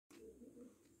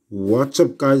What's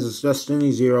up guys, it's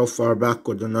Destiny Zero Far back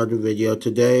with another video.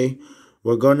 Today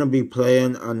we're gonna be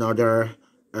playing another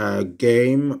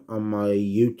game on my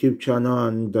YouTube channel,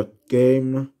 and the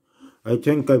game, I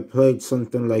think I played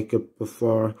something like it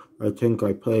before.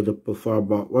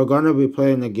 But we're gonna be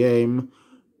playing a game.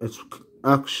 It's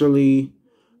actually,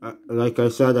 like I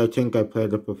said, I think I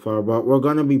played it before, but we're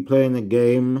gonna be playing a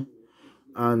game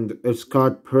and it's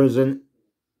called Prison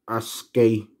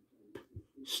Escape.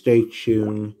 Stay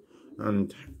tuned,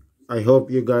 and I hope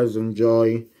you guys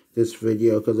enjoy this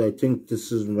video because I think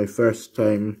this is my first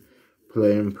time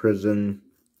playing Prison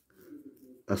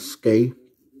Escape.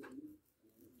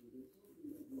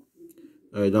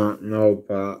 I don't know,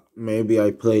 but maybe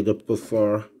I played it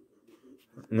before.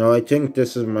 No, I think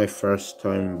this is my first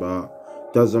time, but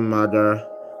doesn't matter.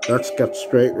 Let's get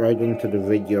straight right into the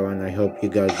video, and I hope you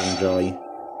guys enjoy.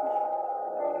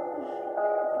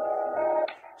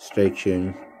 Stay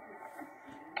tuned.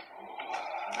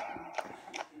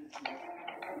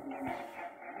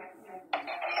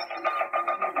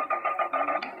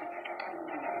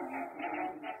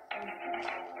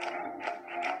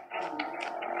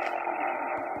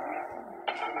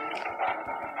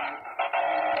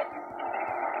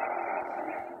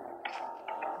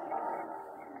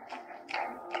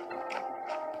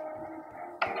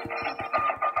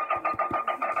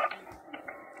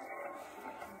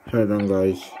 Hold on,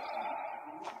 guys.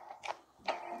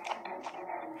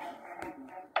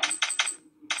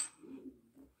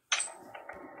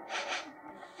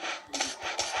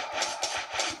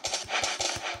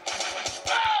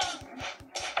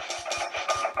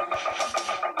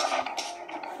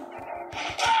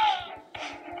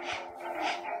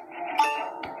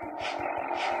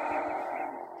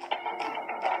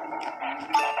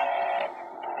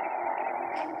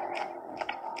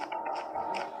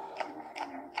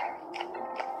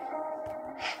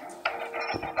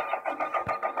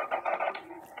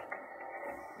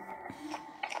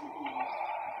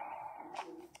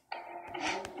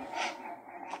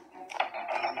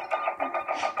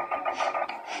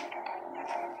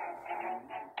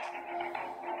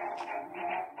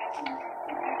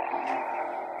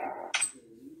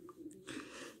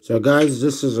 So guys,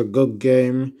 this is a good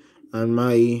game, and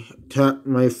my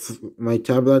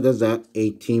tablet is at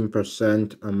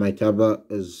 18%, and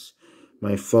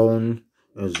my phone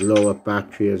is low at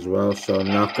battery as well. So I'm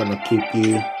not gonna keep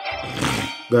you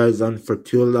guys on for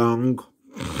too long.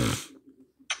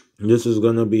 This is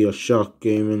gonna be a short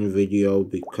gaming video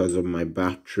because of my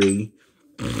battery,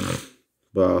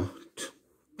 but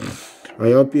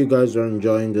I hope you guys are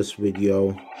enjoying this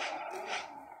video,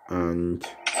 and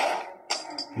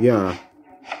yeah.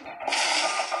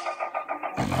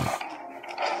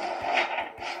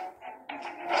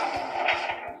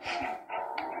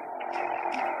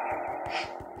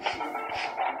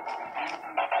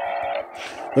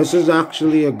 This is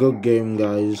actually a good game,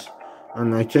 guys,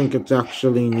 and I think it's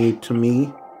actually new to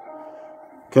me,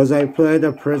 because I played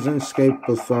a Prison Escape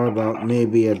before, but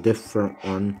maybe a different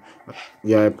one.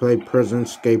 Yeah, I played Prison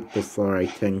Escape before, I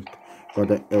think,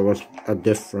 but it was a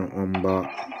different one, but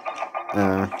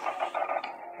and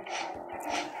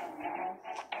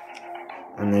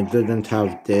I didn't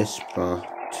have this, but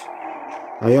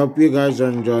I hope you guys are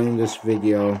enjoying this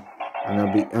video, and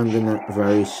I'll be ending it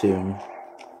very soon,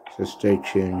 so stay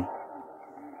tuned.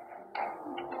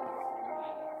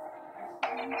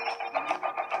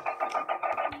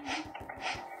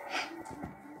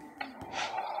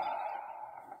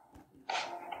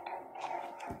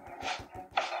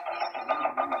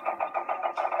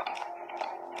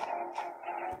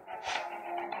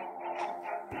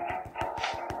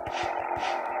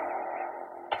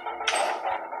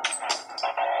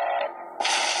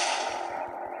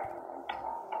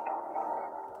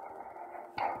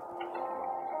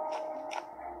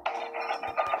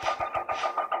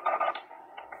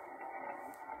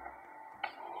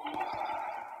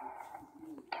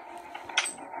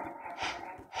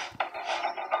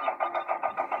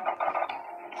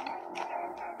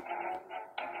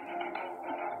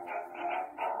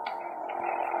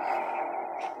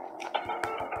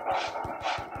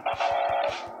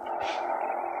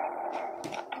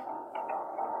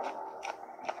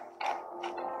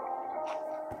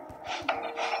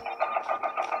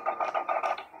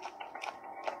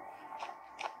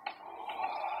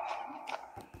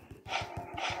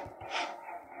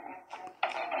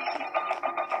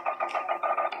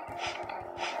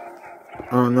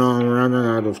 Oh no, I'm running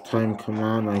out of time. Come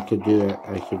on, I could do it.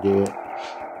 I could do it.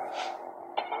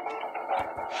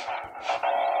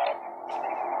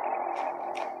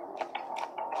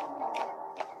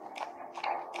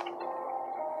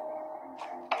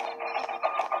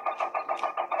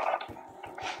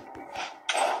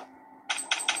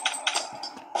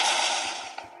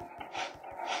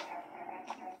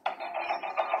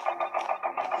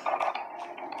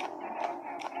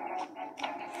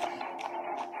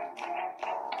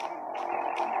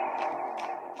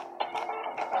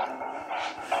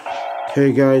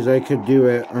 Okay guys, I could do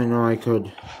it. I know I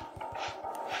could.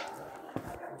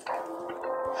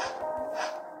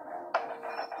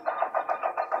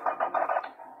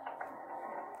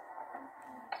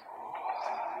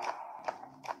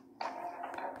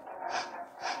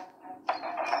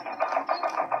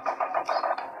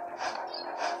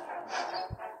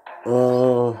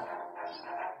 Oh,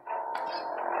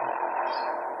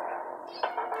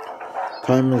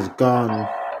 time is gone.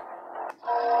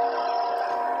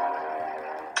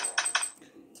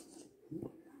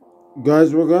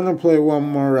 Guys, we're gonna play one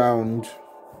more round.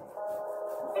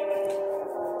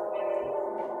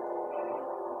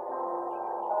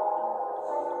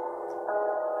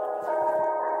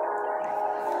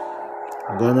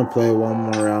 I'm gonna play one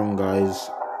more round,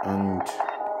 guys, and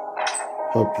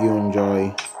hope you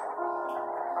enjoy.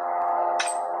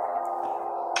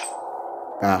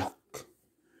 Back.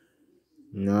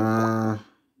 Nah.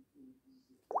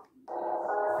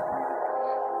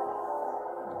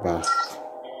 Back.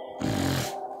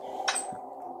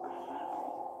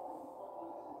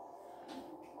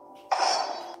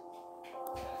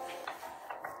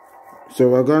 So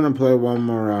we're gonna play one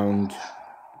more round.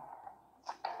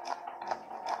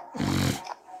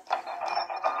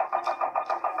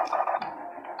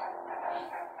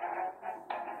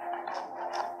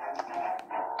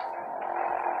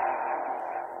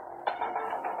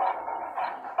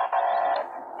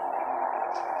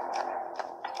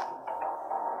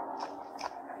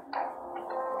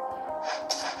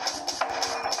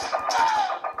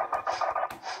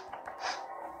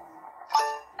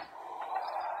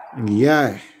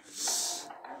 Yes,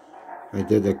 I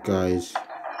did it, guys.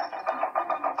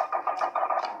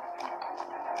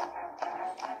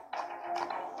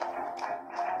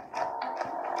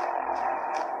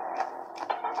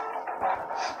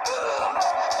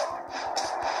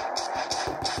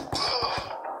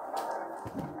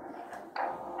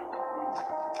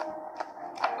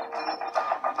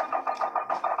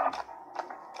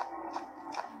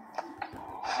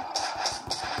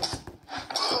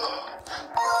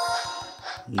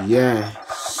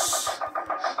 Yes,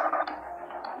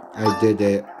 I did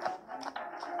it.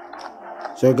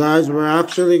 So guys, we're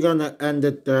actually gonna end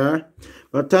it there.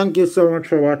 But thank you so much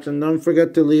for watching. Don't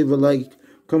forget to leave a like,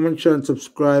 comment, share, and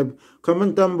subscribe.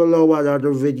 Comment down below what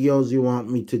other videos you want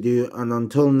me to do. And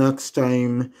until next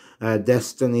time,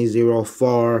 Destiny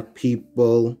 04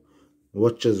 people,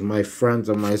 which is my friends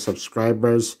and my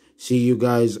subscribers. See you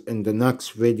guys in the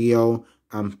next video.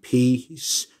 And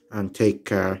peace and take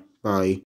care. Bye.